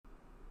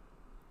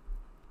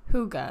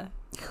Hygge.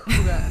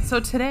 So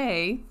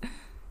today,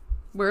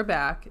 we're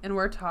back, and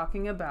we're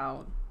talking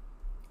about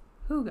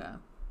Hygge.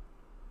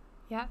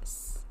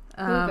 Yes.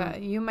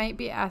 Hygge. You might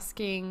be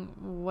asking,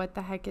 what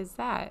the heck is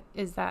that?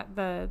 Is that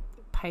the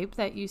pipe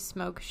that you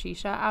smoke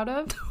shisha out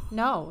of?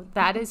 No,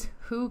 that is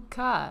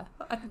hookah.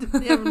 I've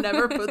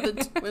never put the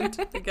two and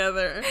two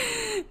together.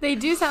 They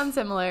do sound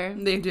similar.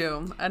 They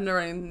do. I've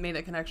never made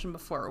that connection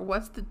before.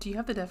 Do you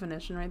have the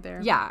definition right there?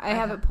 Yeah, I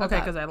have it pulled up.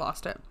 Okay, because I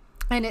lost it.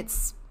 And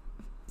it's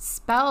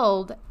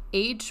spelled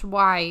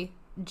Hygge.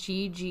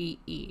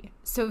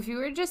 So if you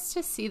were just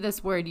to see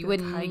this word, you would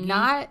Hygge?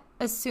 not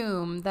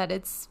assume that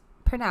it's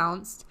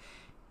pronounced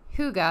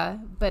Hygge,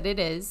 but it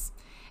is.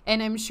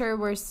 And I'm sure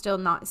we're still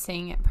not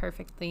saying it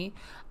perfectly.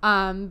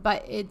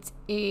 But it's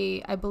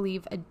I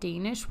believe, a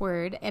Danish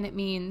word, and it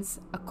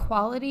means a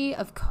quality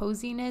of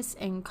coziness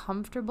and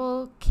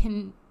comfortable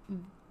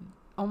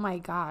oh my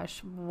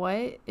gosh,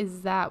 what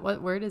is that?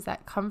 What word is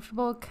that?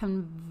 Comfortable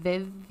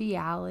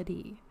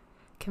conviviality.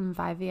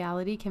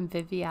 Conviviality.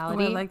 Oh,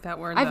 I like that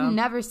word, I've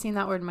never seen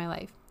that word in my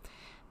life.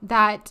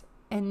 That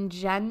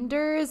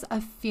engenders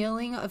a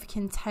feeling of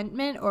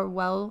contentment or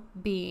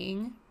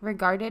well-being,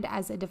 regarded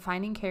as a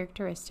defining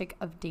characteristic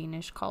of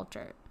Danish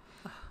culture.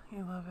 I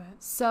love it.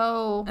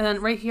 So, and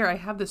then right here, I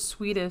have the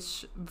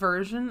Swedish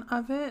version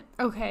of it.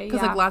 Okay,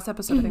 because like last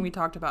episode, I think we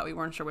talked about, we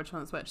weren't sure which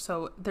one was which.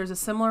 So there's a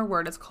similar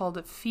word. It's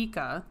called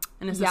fika,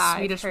 and it's a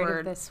Swedish I've heard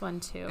word. Of this one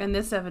too. And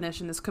this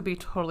definition, this could be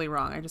totally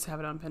wrong. I just have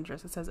it on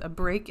Pinterest. It says a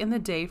break in the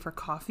day for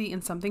coffee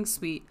and something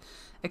sweet,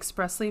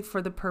 expressly for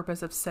the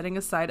purpose of setting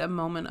aside a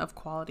moment of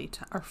quality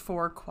time, or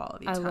for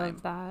quality time. I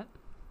love that.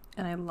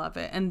 And I love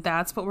it. And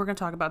that's what we're going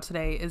to talk about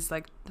today is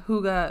like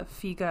Hygge,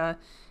 fika.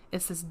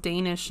 It's this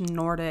Danish,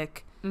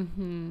 Nordic,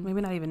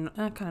 maybe not even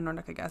kind of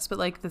Nordic, I guess, but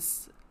like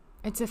this.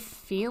 It's a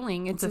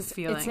feeling. It's a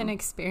feeling. It's an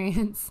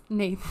experience.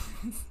 Nathan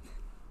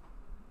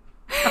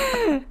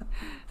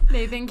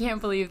can't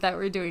believe that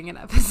we're doing an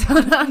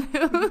episode on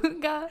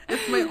Hygge.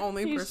 It's my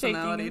only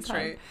personality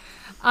trait.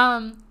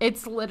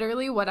 It's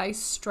literally what I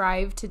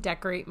strive to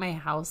decorate my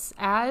house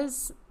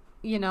as,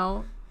 you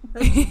know.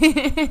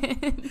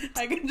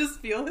 I can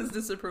just feel his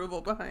disapproval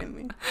behind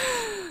me. It's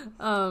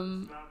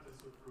not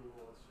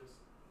disapproval, it's just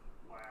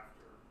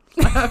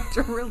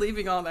laughter. We're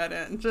leaving all that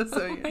in, just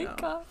so you know. Oh my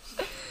gosh.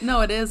 No,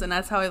 it is, and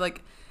that's how I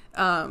like.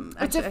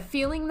 It's a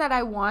feeling that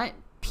I want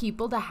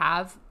people to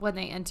have when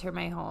they enter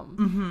my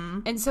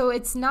home, and so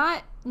it's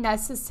not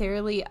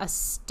necessarily a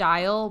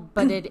style,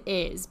 but it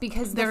is,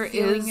 because the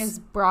feeling is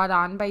brought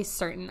on by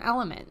certain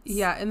elements.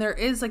 Yeah, and there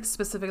is like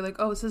specific, like,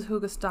 oh, this is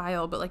Hygge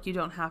style, but like you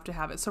don't have to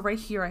have it. So right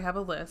here I have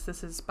a list.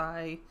 This is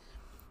by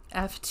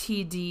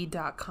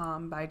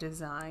ftd.com by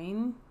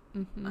design.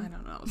 I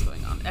don't know what's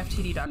going on.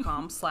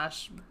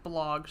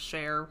 ftd.com/blog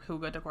share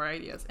Hygge decor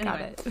ideas.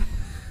 Anyway, Got it.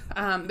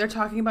 They're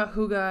talking about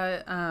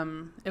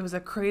Hygge. It was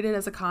created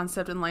as a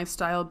concept and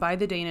lifestyle by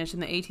the Danish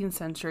in the 18th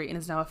century and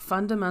is now a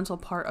fundamental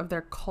part of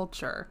their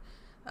culture.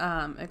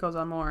 It goes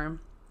on more.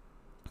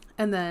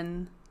 And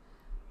then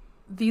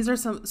these are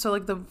so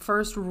like the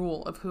first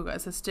rule of Hygge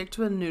is to stick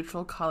to a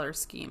neutral color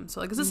scheme.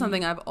 So like this is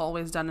something I've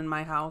always done in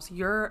my house.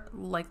 Your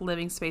like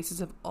living spaces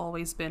have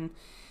always been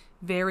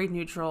very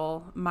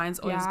neutral. Mine's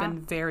always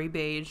been very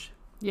beige.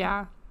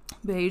 Yeah.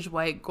 Beige,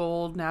 white,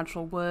 gold,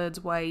 natural woods,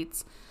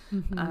 whites.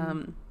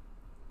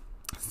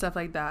 Stuff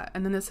like that.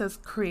 And then it says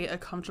create a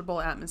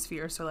comfortable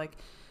atmosphere. So like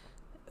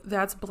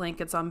that's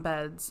blankets on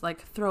beds,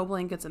 like throw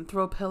blankets and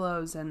throw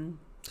pillows and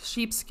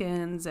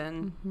sheepskins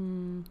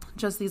and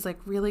just these like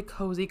really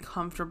cozy,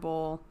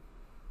 comfortable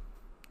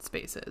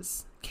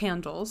spaces.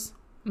 Candles.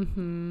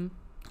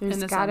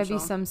 There's got to be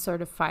some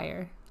sort of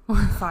fire.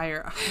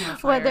 Fire.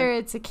 Whether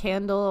it's a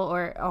candle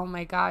or, oh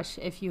my gosh,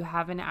 if you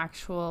have an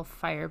actual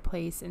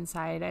fireplace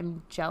inside,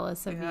 I'm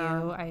jealous of you.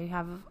 I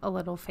have a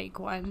little fake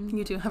one.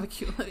 You do have a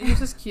cute. It's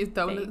just cute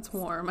though when it's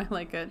warm. I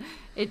like it.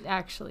 It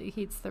actually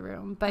heats the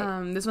room.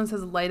 But this one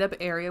says light up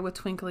area with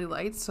twinkly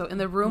lights. So in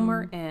the room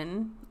we're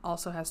in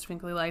also has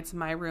twinkly lights.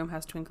 My room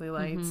has twinkly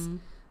lights.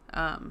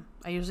 I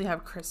usually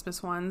have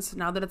Christmas ones.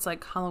 Now that it's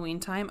like Halloween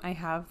time, I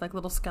have like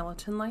little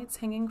skeleton lights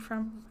hanging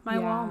from my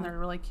wall, and they're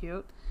really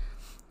cute.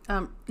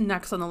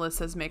 Next on the list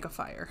says make a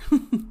fire.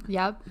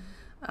 Yep.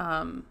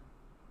 I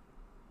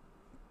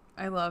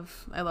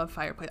love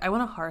fireplace. I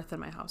want a hearth in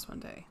my house one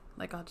day.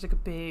 Like I'll just like a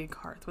big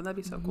hearth. Wouldn't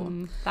that be so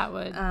cool? That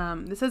would.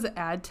 This says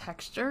add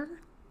texture,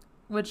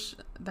 which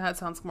that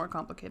sounds more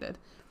complicated.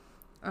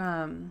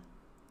 Just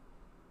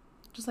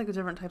like the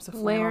different types of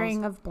flannels.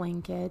 Layering of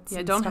blankets.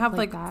 Yeah, don't have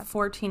like that.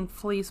 14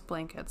 fleece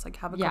blankets. Like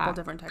have a couple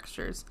different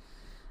textures.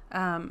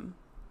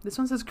 This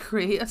one says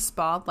create a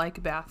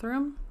spa-like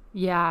bathroom.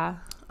 Yeah.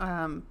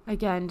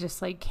 Again,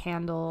 just like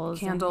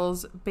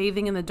candles,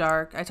 bathing in the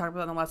dark. I talked about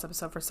that in the last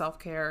episode for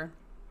self-care.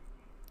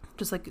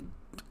 Just like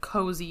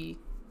cozy,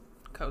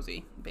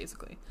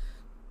 basically.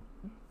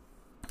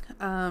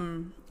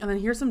 And then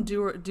here's some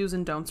do's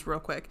and don'ts real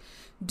quick.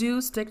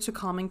 Do stick to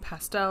calming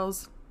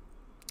pastels,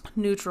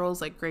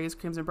 neutrals like grays,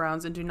 creams, and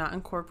browns, and do not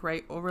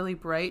incorporate overly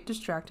bright,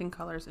 distracting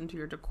colors into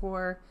your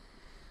decor.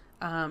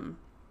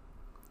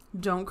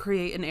 don't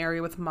create an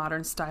area with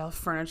modern style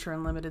furniture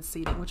and limited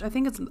seating, which I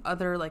think is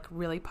other like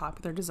really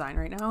popular design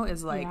right now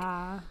is like,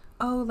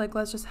 oh, like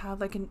let's just have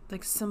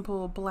like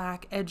simple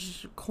black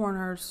edge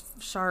corners,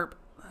 sharp.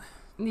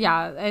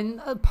 Yeah,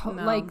 and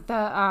like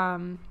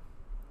the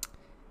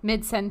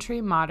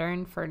mid-century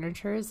modern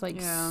furniture is like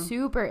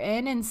super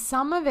in, and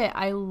some of it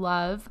I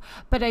love,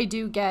 but I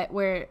do get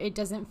where it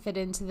doesn't fit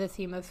into the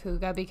theme of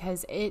Hygge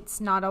because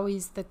it's not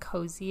always the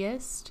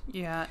coziest.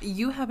 Yeah,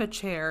 you have a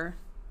chair.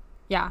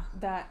 Yeah,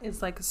 that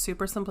is like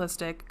super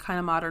simplistic, kind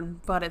of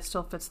modern, but it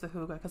still fits the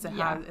Hygge because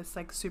it's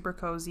like super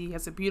cozy. It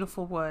has a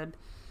beautiful wood.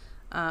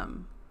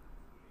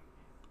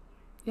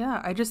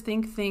 Yeah, I just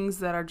think things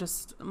that are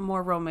just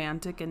more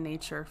romantic in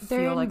nature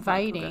feel like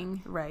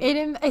inviting. Right.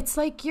 It's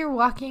like you're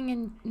walking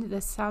in.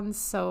 This sounds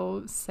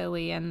so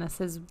silly, and this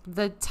is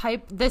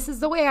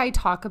the way I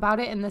talk about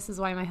it, and this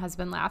is why my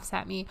husband laughs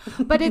at me.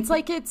 But it's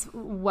like it's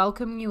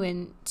welcoming you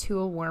into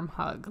a warm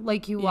hug.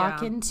 Like you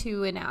walk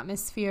into an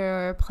atmosphere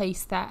or a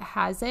place that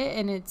has it,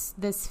 and it's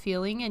this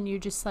feeling, and you're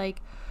just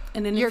like,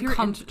 and then you're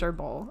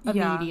comfortable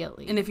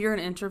immediately. And if you're an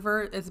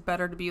introvert, it's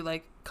better to be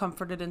like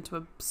comforted into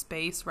a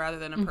space rather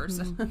than a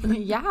person.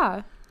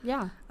 Yeah.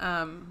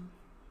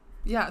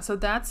 So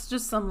that's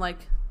just some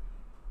like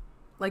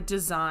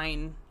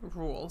design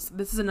rules.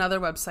 This is another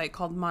website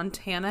called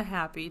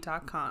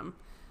montanahappy.com,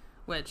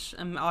 which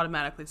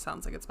automatically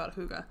sounds like it's about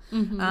Hygge.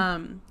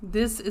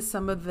 This is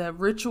some of the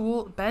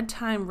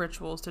bedtime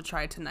rituals to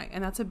try tonight.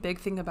 And that's a big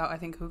thing about, I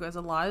think, Hygge is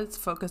it's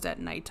focused at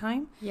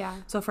nighttime.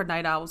 Yeah. So for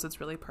night owls, it's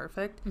really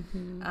perfect.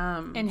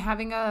 And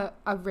having a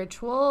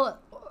ritual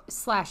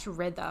 /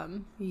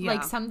 rhythm,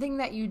 like something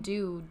that you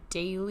do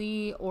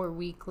daily or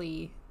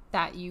weekly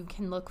that you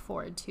can look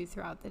forward to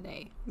throughout the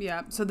day.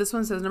 Yeah. So this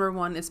one says number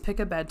 1 is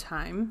pick a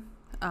bedtime.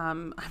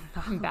 I'm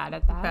bad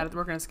at that.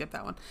 We're going to skip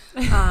that one.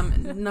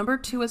 Number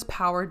 2 is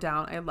power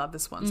down. I love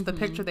this one. So the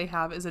picture they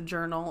have is a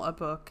journal, a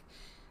book,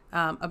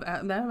 that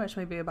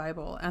actually might be a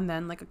Bible, and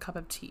then like a cup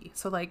of tea.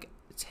 So like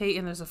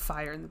and there's a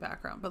fire in the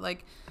background, but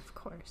like, of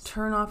course,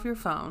 turn off your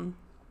phone.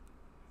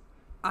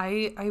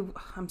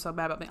 I'm so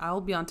bad about me. I'll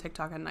be on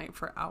TikTok at night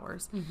for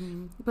hours,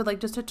 but like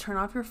just to turn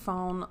off your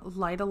phone,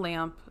 light a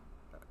lamp,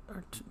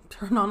 or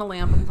turn on a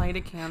lamp and light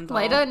a candle.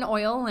 Light an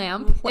oil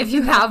lamp if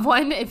you have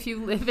one. If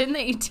you live in the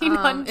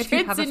 1800s if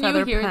you have a and feather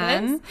you hear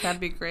pen, this,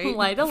 that'd be great.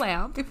 Light a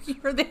lamp. If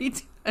you're the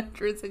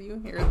 1800s and you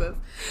hear this,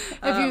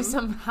 if you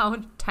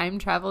somehow time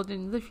traveled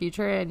into the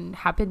future and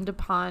happened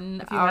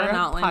upon if you had an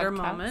Outlander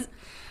podcast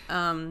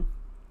moment,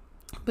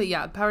 but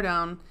yeah, power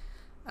down.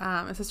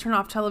 It says turn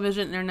off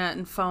television, internet,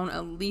 and phone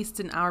at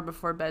least an hour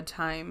before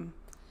bedtime.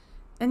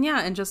 And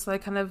and just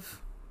like kind of,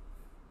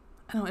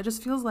 I don't know, it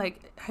just feels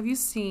like, have you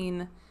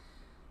seen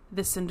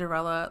the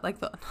Cinderella,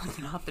 like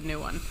not the new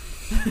one?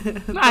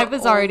 I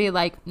was already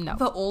like, no.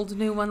 The old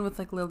new one with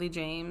like Lily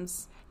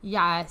James.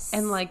 Yes.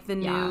 And like the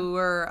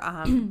newer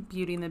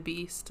Beauty and the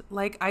Beast.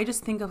 Like I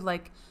just think of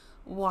like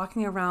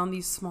walking around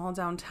these small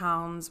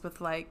downtowns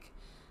with like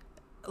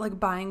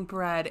buying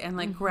bread and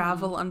like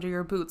gravel under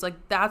your boots.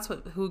 Like that's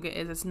what Hygge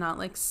is. It's not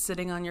like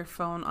sitting on your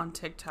phone on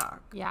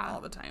TikTok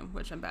all the time,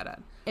 which I'm bad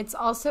at. It's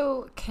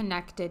also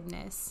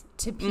connectedness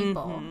to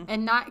people,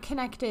 and not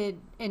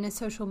connected in a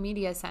social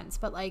media sense,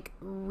 but like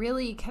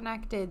really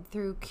connected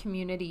through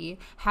community,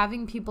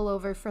 having people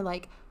over for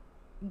like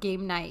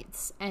game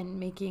nights and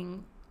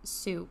making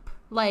soup.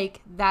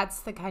 Like that's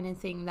the kind of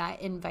thing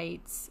that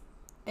invites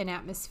an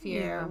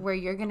atmosphere where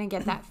you're going to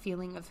get that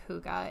feeling of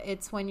Hygge.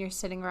 It's when you're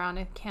sitting around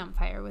a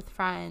campfire with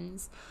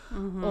friends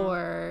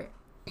or,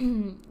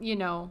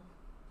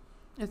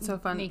 it's so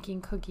fun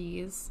making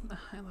cookies.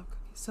 I love cookies.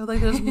 So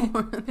like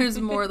there's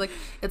more like,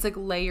 it's like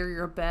layer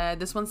your bed.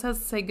 This one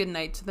says say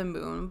goodnight to the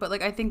moon, but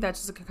like I think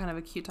that's just kind of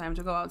a cute time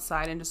to go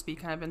outside and just be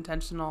kind of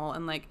intentional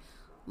and like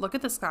look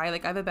at the sky.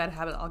 Like I have a bad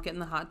habit. I'll get in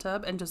the hot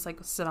tub and just like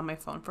sit on my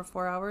phone for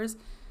 4 hours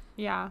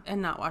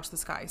and not watch the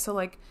sky. So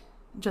like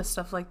just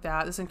stuff like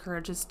that. This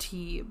encourages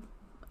tea.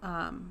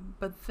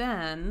 But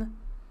then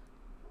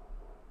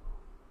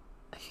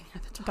I can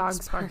hear the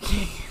dogs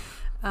barking.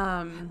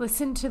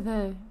 Listen to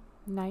the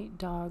night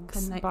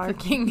dogs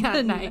barking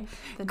at night.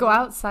 Go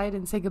outside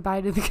and say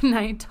goodbye to the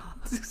goodnight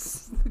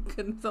dogs.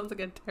 Sounds like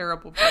a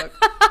terrible book.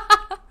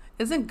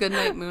 Isn't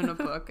Goodnight Moon a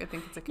book? I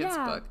think it's a kid's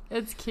book.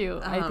 It's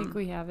cute. I think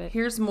we have it.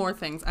 Here's more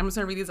things. I'm just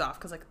going to read these off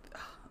because like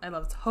I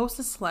love it. Host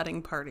a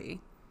sledding party.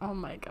 Oh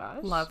my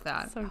gosh. Love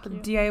that. So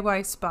cute.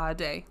 DIY spa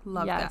day.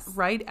 Love that.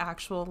 Write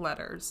actual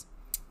letters.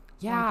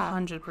 Yeah.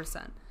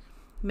 100%.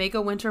 Make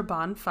a winter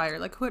bonfire.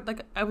 Like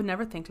I would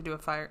never think to do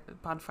a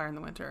bonfire in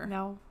the winter.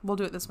 No. We'll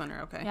do it this winter,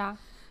 okay? Yeah.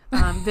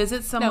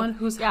 Visit someone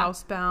who's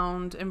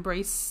housebound.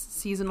 Embrace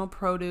seasonal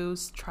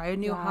produce. Try a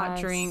new hot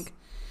drink.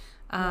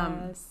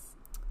 Yes.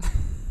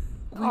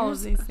 All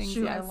of these things.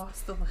 Shoot, I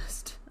lost the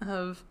list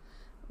of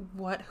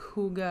what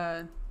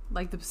Hygge,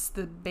 like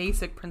the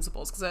basic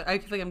principles, because I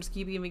feel like I'm just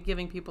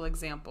giving people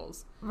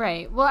examples.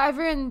 Right. Well,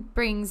 everyone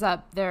brings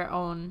up their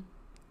own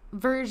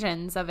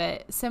versions of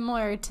it,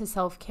 similar to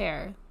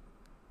self-care.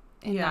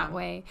 in that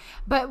way.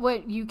 But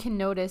what you can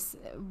notice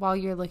while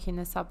you're looking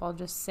this up, I'll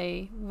just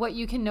say what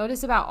you can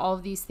notice about all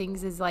of these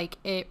things is like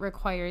it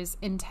requires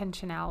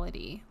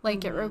intentionality.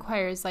 Like it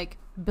requires like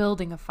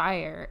building a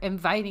fire,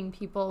 inviting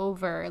people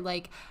over,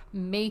 like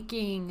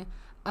making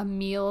a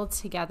meal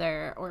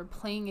together or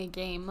playing a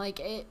game. Like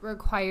it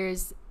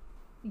requires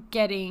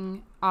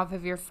getting off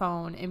of your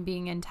phone and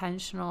being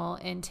intentional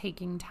and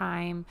taking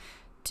time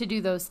to do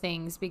those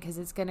things, because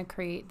it's going to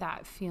create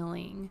that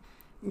feeling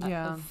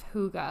of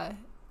hygge.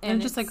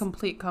 And just like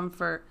complete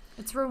comfort.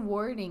 It's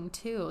rewarding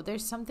too.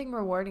 There's something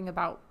rewarding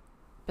about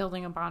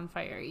building a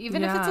bonfire,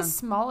 even if it's a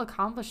small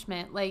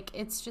accomplishment. Like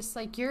it's just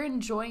like you're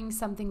enjoying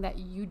something that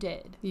you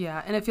did.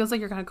 Yeah, and it feels like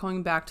you're kind of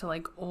going back to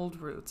like old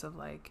roots of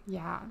like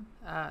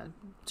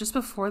just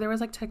before there was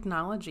like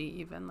technology.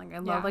 Even like I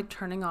love like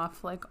turning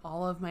off like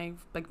all of my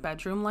like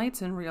bedroom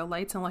lights and real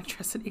lights and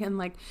electricity and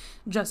like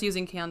just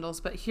using candles.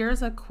 But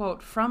here's a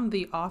quote from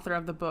the author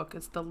of the book.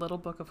 It's The Little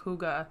Book of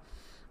Hygge.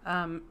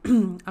 I'm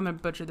gonna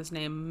butcher this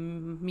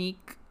name,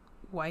 Meek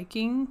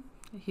Viking.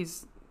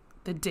 He's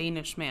the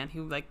Danish man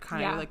who like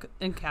kind of like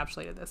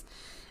encapsulated this,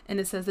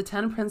 and it says the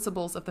 10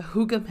 principles of the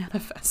Hygge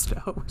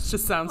Manifesto, which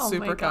just sounds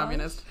super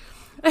communist.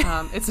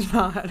 It's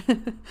not.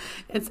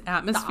 It's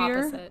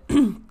atmosphere. The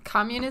opposite.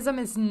 Communism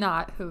is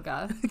not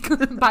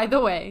hygge. By the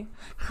way,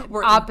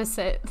 we're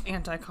opposite.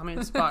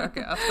 Anti-communist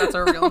podcast. That's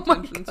our real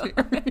intentions here.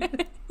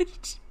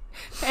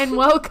 And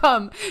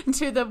welcome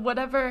to the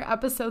whatever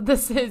episode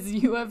this is.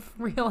 You have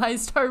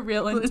realized our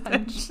real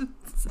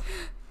intentions.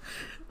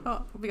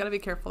 Oh, we got to be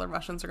careful. The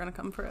Russians are going to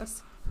come for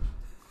us.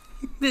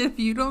 If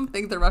you don't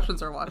think the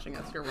Russians are watching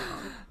us, you're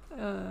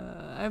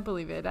wrong. I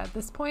believe it. At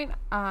this point,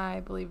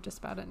 I believe just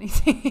about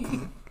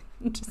anything.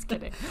 Just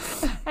kidding.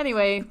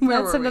 Anyway,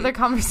 that's another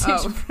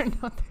conversation for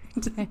another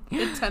day.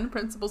 The 10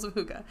 principles of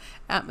hygge: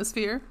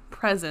 atmosphere,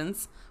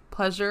 presence,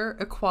 pleasure,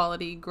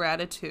 equality,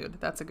 gratitude.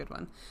 That's a good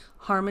one.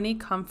 Harmony,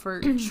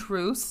 comfort,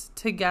 truce,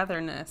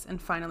 togetherness, and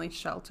finally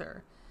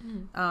shelter.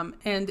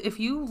 And if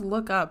you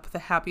look up the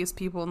happiest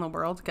people in the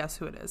world, guess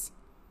who it is?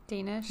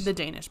 Danish? The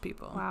Danish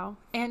people. Wow.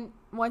 And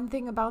one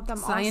thing about them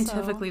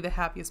scientifically the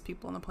happiest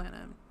people on the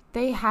planet.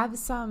 They have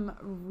some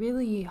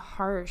really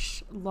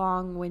harsh,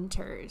 long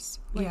winters.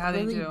 Like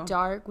they really do.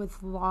 Dark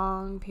with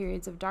long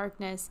periods of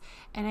darkness.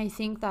 And I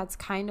think that's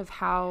kind of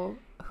how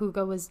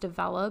hygge was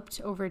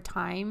developed over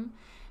time.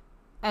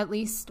 At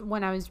least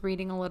when I was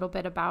reading a little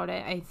bit about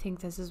it, I think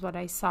this is what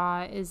I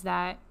saw, is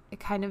that it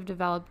kind of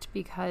developed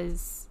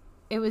because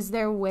it was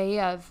their way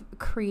of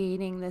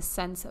creating this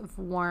sense of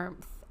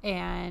warmth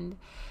and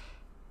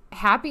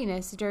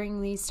happiness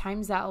during these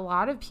times that a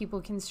lot of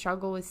people can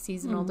struggle with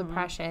seasonal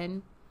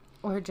depression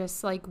or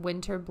just like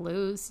winter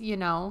blues, you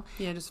know?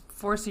 Yeah, just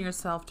forcing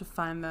yourself to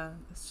find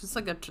it's just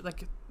like a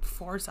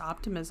force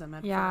optimism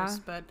at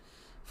first, but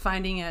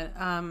finding it.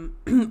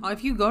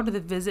 If you go to the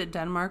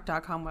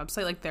visitdenmark.com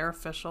website, like their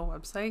official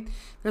website,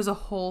 there's a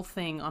whole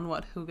thing on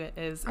what hygge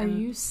is. Are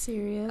you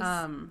serious?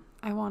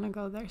 I want to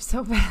go there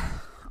so bad.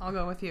 I'll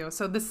go with you.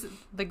 So this,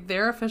 like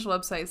their official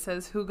website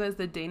says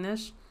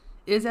hygge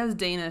is as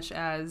Danish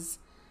as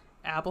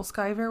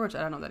Appelskiver, which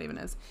I don't know what that even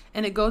is.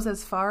 And it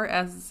goes far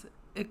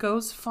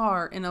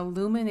in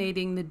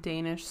illuminating the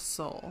Danish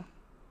soul.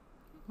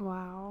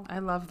 Wow. I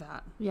love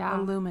that. Yeah.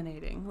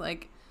 Illuminating.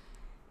 Like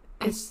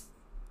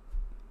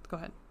go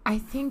ahead. I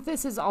think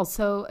this is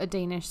also a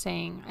Danish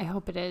saying. I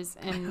hope it is,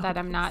 and that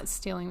I'm not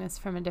stealing this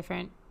from a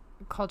different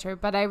culture.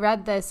 But I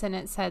read this and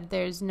it said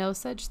there's no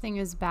such thing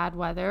as bad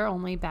weather,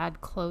 only bad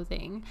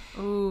clothing.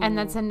 Ooh. And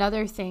that's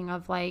another thing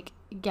of like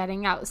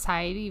getting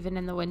outside even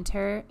in the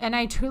winter. And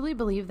I truly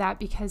believe that,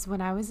 because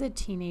when I was a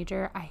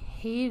teenager, I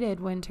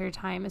hated winter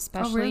time,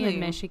 especially in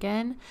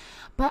Michigan.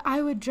 But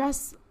I would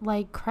dress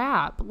like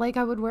crap. Like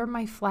I would wear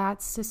my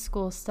flats to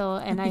school still,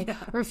 and I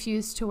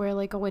refused to wear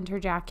like a winter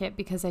jacket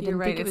because I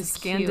didn't think it was It's a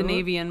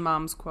Scandinavian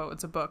mom's quote.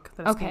 It's a book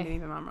that a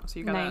Scandinavian mom wrote. So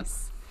you gotta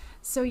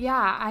So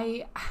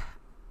yeah,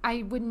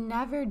 I would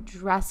never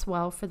dress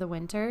well for the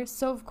winter.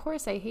 So, of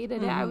course, I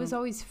hated it. I was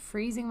always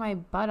freezing my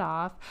butt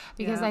off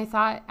because I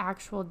thought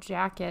actual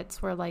jackets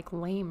were, like,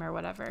 lame or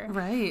whatever.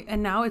 Right.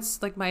 And now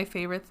it's, like, my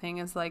favorite thing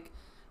is, like,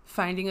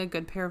 finding a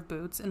good pair of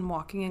boots and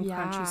walking in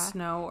crunchy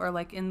snow or,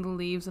 like, in the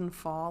leaves in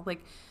fall.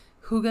 Like,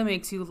 hygge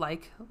makes you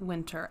like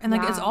winter. And,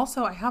 like, it's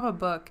also, I have a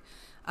book.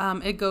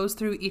 It goes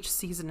through each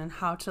season and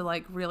how to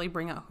like really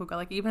bring out hygge,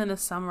 like even in the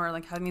summer,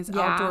 like having these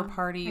outdoor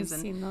parties. I've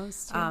seen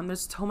those too.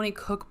 There's so many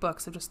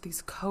cookbooks of just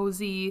these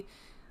cozy,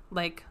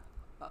 like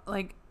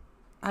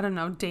I don't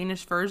know,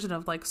 Danish version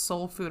of like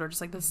soul food, or just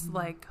like this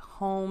like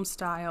home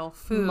style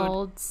food,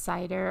 mulled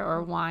cider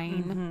or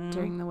wine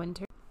during the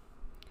winter.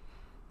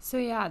 So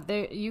yeah,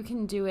 you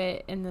can do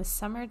it in the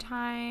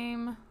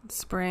summertime,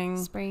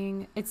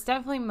 spring. It's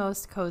definitely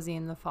most cozy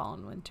in the fall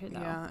and winter though.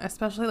 Yeah,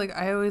 especially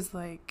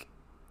like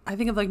I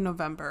think of like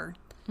November,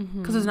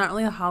 because there's not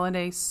really a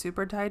holiday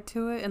super tied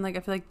to it, and like I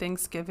feel like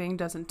Thanksgiving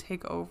doesn't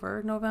take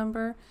over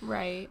November,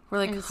 right? Where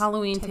like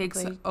Halloween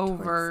takes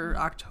over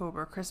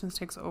October, Christmas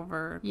takes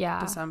over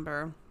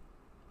December,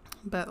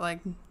 but like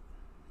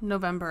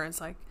November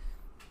is like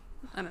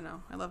I don't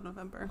know. I love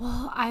November.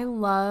 Well, I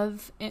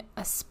love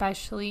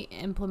especially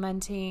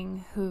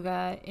implementing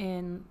Hygge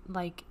in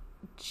like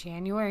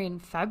January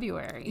and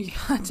February.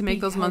 Yeah, to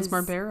make those months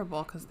more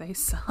bearable because they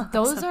suck.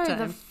 Those are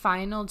the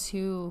final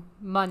 2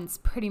 months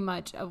pretty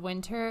much of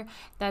winter.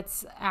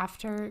 That's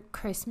after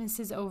Christmas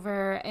is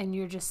over and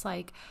you're just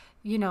like,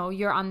 you know,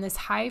 you're on this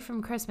high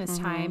from Christmas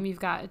time. You've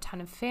got a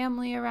ton of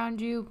family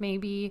around you,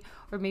 maybe,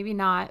 or maybe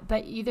not.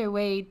 But either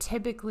way,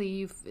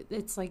 typically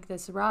it's like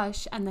this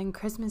rush and then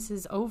Christmas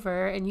is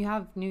over and you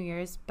have New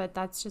Year's, but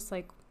that's just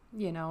like,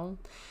 you know.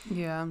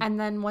 Yeah. And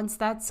then once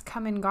that's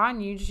come and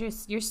gone,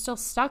 you're still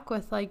stuck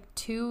with like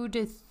 2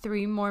 to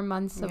 3 more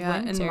months of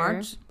winter. In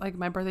March, like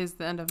my birthday's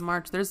the end of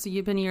March. There's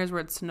been years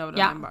where it snowed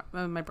on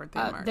my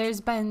birthday in March. There's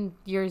been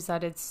years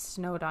that it's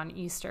snowed on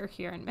Easter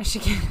here in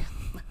Michigan.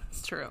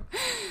 It's true.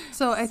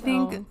 So I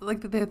think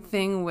like the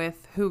thing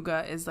with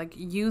Hygge is like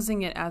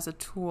using it as a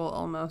tool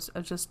almost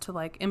of just to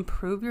like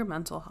improve your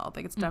mental health.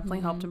 Like it's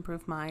definitely helped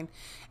improve mine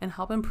and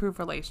help improve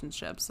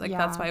relationships. Like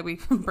that's why we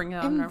bring it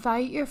on.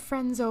 Invite your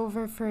friends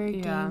over for a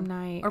game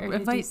night. Or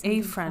invite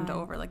a friend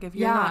over. Like if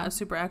you're not a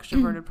super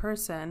extroverted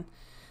person,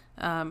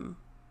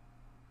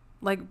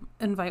 like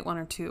invite 1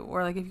 or 2.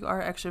 Or like if you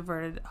are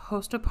extroverted,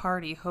 host a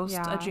party. Host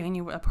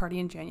a party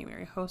in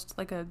January. Host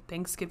like a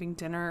Thanksgiving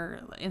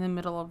dinner in the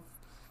middle of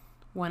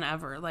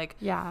whenever, like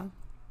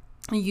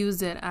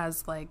use it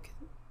as like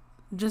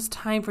just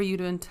time for you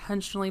to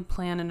intentionally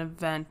plan an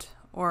event,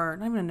 or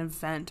not even an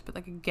event but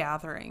like a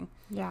gathering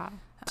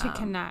to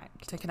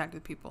connect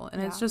with people,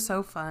 and it's just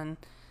so fun.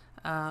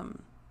 I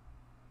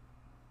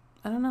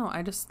don't know,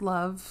 I just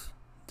love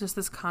just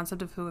this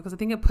concept of Hygge because I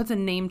think it puts a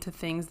name to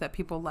things that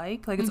people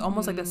like it's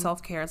almost like a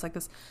self-care. It's like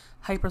this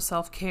hyper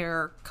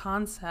self-care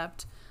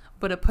concept,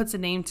 but it puts a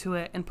name to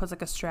it and puts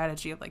like a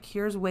strategy of like,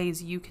 here's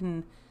ways you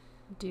can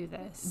do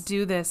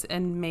this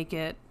and make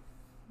it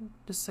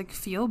just like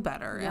feel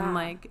better. And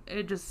like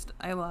it just,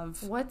 I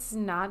love. What's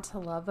not to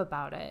love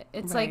about it?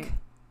 It's like,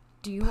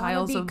 do you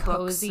want to be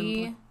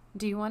cozy?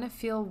 Do you want to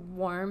feel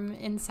warm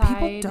inside?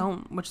 People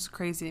don't, which is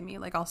crazy to me.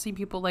 Like I'll see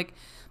people, like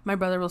my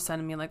brother will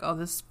send me like, oh,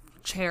 this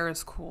chair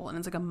is cool, and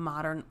it's like a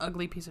modern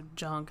ugly piece of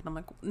junk, and I'm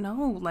like,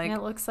 no, like, and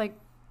it looks like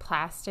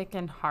plastic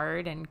and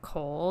hard and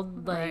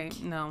cold,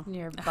 like no,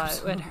 your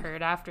butt would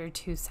hurt after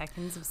 2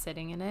 seconds of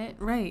sitting in it.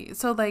 Right.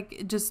 So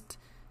like just,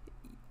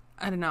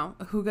 I don't know,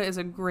 Hygge is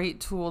a great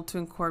tool to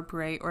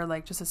incorporate, or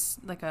like just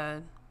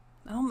I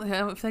don't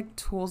feel like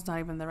tool's not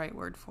even the right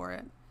word for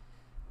it.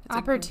 It's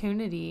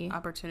opportunity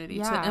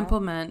to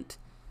implement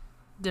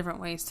different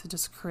ways to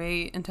just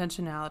create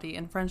intentionality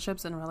in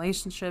friendships and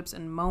relationships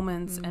and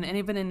moments, and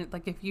even in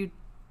like if you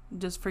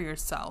just for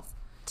yourself.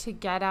 To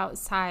get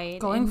outside,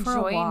 going enjoy for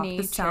a walk.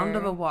 nature. The sound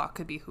of a walk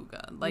could be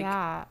Hygge. Like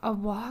a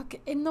walk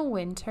in the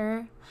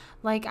winter.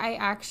 Like I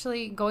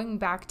actually, going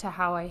back to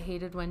how I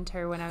hated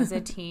winter when I was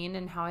a teen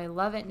and how I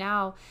love it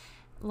now.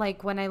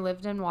 Like when I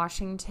lived in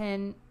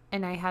Washington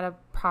and I had a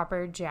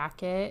proper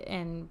jacket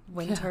and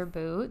winter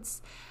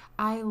boots,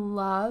 I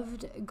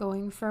loved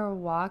going for a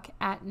walk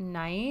at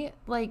night,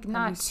 like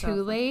not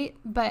too late,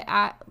 but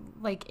at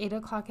like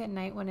 8:00 at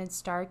night when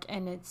it's dark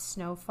and it's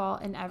snowfall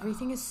and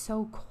everything is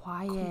so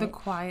quiet. The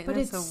quietness but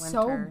it's of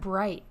winter. So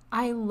bright.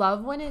 I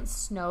love when it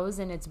snows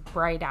and it's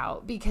bright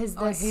out because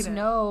the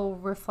snow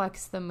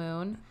reflects the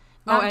moon.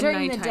 Not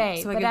during the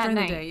day, but at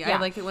night. Yeah, I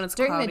like it when it's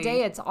during cloudy. the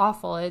day. It's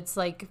awful. It's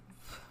like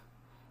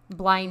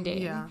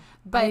blinding. Yeah.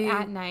 But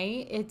at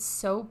night, it's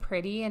so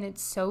pretty and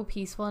it's so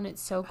peaceful and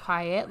it's so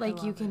quiet.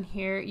 Like you can't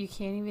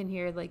even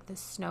hear like the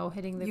snow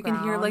hitting the ground.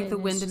 You can hear like the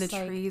wind in the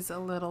trees a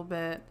little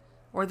bit,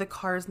 or the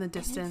cars in the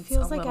distance. It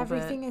feels like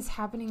everything is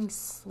happening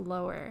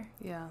slower.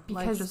 Yeah.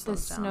 Because the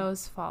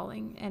snow's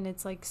falling and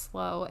it's like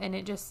slow, and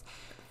it just,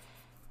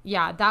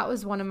 that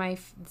was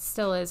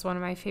still is one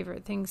of my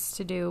favorite things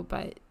to do.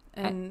 But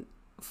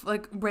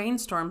like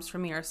rainstorms for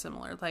me are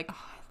similar. Like,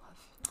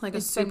 like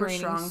it's a super been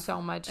strong.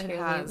 So much it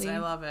here has. lately. I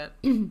love it.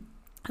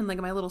 And like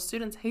my little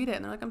students hate it,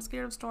 and they're like, I'm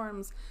scared of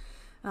storms.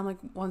 And I'm like,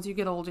 once you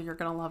get older, you're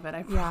gonna love it.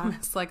 I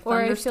promise. Like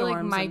thunderstorms. Or I feel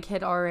like my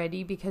kid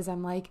already, because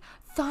I'm like,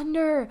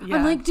 thunder. Yeah.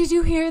 I'm like, did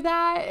you hear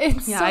that?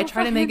 It's so I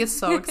try to make it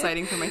so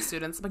exciting for my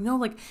students. I'm like, no,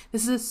 like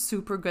this is a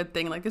super good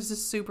thing. Like this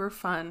is super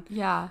fun.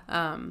 Yeah.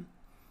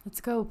 Let's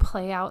go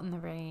play out in the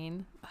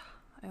rain.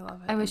 I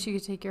love it. I wish you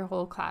could take your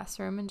whole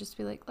classroom and just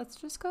be like, let's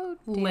just go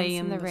lay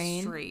in the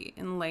rain, street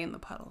and lay in the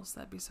puddles.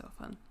 That'd be so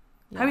fun.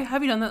 Yeah.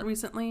 Have you done that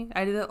recently?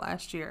 I did it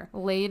last year.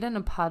 Laid in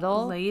a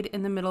puddle? Laid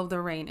in the middle of the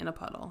rain in a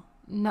puddle.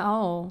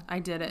 No. I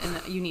did it,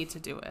 and you need to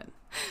do it.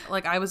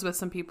 Like, I was with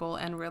some people,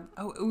 and we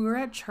were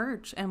at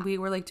church, and we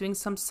were, like, doing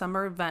some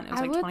summer event. It was,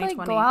 like, 2020. I would,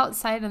 like, go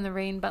outside in the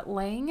rain, but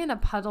laying in a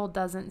puddle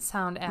doesn't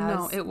sound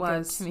as it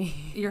was good to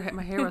me.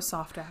 My hair was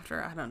soft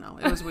after. I don't know.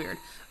 It was weird.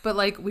 But,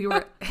 like, we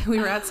were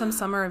at some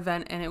summer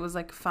event, and it was,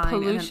 like, fine.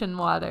 Pollution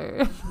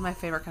water. My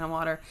favorite kind of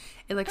water.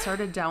 It, like,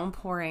 started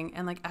downpouring,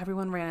 and, like,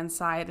 everyone ran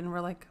inside, and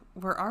we're like,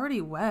 we're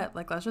already wet.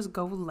 Like, let's just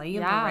go lay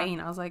in the rain.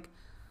 I was like,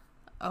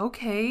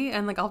 okay.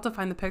 And, like, I'll have to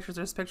find the pictures.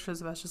 There's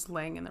pictures of us just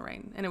laying in the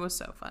rain, and it was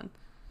so fun.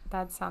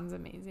 That sounds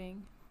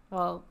amazing.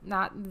 Well,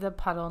 not the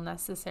puddle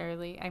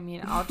necessarily. I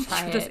mean, I'll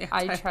try it.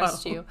 I anti-puddle.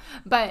 trust you.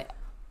 But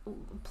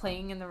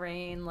playing in the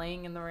rain,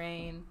 laying in the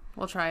rain.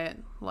 We'll try it.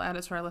 We'll add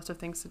it to our list of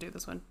things to do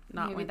this one.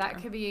 Not Maybe winter.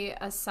 that could be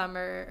a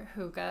summer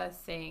hygge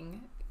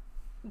thing.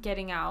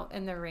 Getting out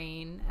in the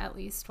rain at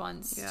least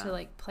once to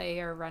like play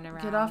or run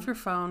around. Get off your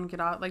phone. Get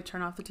out, like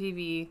turn off the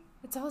TV.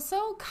 It's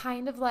also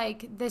kind of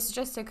like, this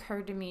just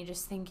occurred to me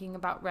just thinking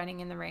about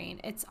running in the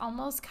rain. It's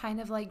almost kind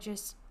of like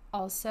just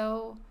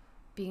also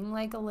being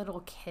like a little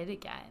kid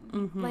again.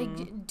 Mm-hmm.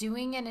 Like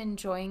doing and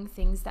enjoying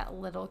things that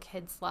little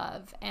kids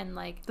love, and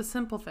like the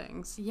simple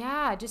things.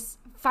 Yeah, just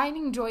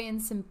finding joy in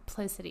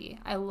simplicity.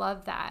 I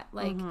love that.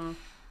 Like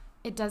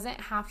it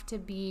doesn't have to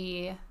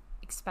be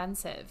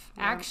expensive.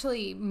 Yeah.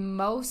 Actually,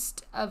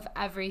 most of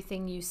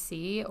everything you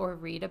see or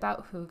read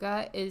about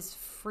hygge is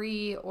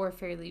free or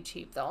fairly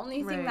cheap. The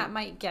only thing that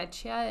might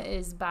get you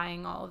is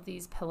buying all of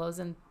these pillows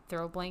and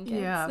throw blankets.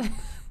 Yeah.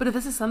 But if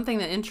this is something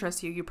that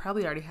interests you, you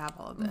probably already have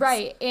all of this.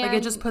 Right. And like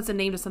it just puts a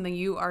name to something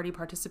you already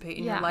participate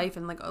in your life,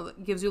 and like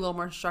gives you a little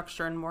more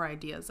structure and more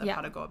ideas of how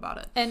to go about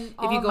it. And if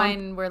all of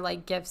mine were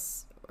like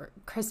gifts, or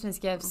Christmas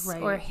gifts,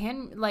 or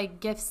hand like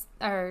gifts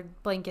or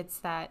blankets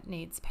that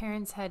Nate's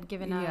parents had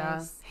given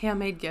us.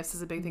 Handmade gifts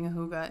is a big thing in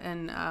hygge.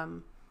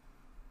 And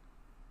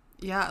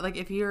like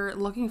if you're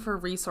looking for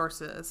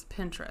resources,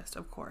 Pinterest,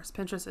 of course.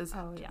 Pinterest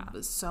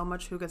is so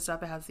much hygge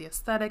stuff. It has the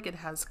aesthetic, it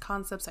has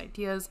concepts,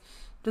 ideas.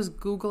 Just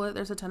Google it.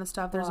 There's a ton of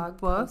stuff. There's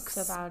books,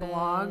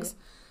 blogs.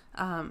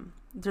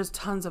 There's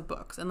tons of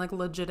books, and like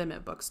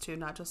legitimate books too,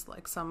 not just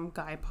like some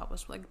guy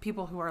published, like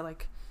people who are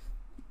like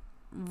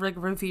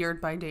revered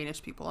by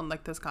Danish people and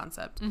like this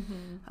concept.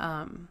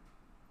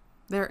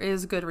 There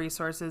is good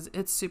resources.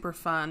 It's super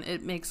fun.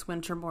 It makes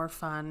winter more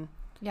fun.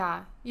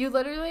 Yeah, you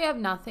literally have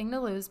nothing to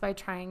lose by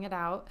trying it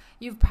out.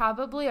 You've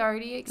probably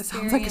already experienced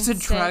it. Sounds like it's a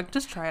drug.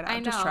 Just try it out. I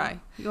know. Just try.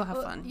 You'll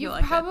have fun. You've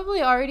like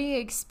probably already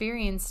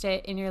experienced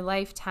it in your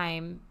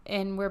lifetime,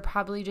 and we're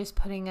probably just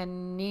putting a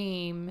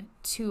name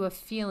to a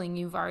feeling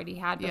you've already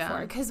had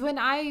before. Because when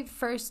I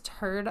first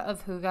heard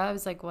of hygge, I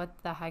was like,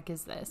 what the heck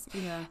is this?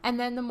 Yeah. And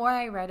then the more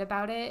I read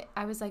about it,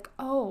 I was like,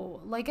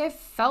 oh, like I've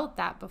felt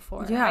that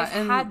before. Yeah,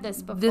 I've had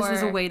this before. This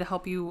is a way to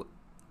help you.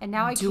 And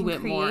now I can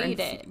create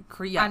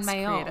it on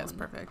my own. It's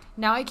perfect.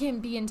 Now I can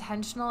be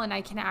intentional, and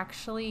I can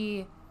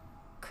actually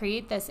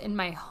create this in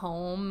my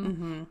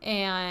home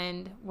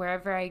and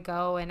wherever I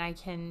go, and I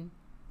can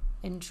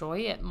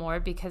enjoy it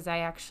more because I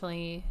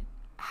actually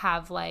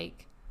have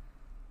like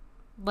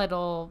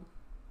little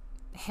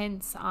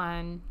hints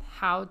on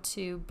how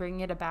to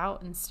bring it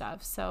about and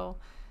stuff. So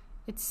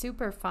it's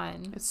super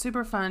fun. It's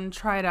super fun.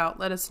 Try it out.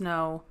 Let us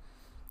know.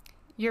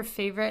 Your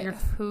favorite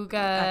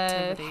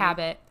hygge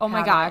habit. Oh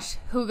my gosh.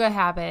 Hygge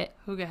habit.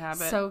 Hygge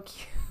habit. So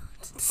cute.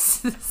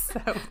 So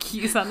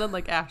cute. You sounded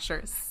like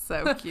Asher.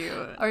 So cute.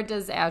 Or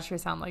does Asher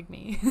sound like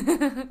me?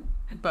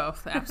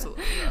 Both.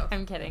 Absolutely both.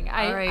 I'm kidding.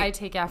 I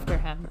take after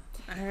him.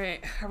 All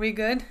right. Are we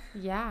good?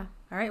 Yeah.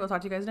 All right. We'll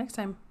talk to you guys next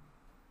time.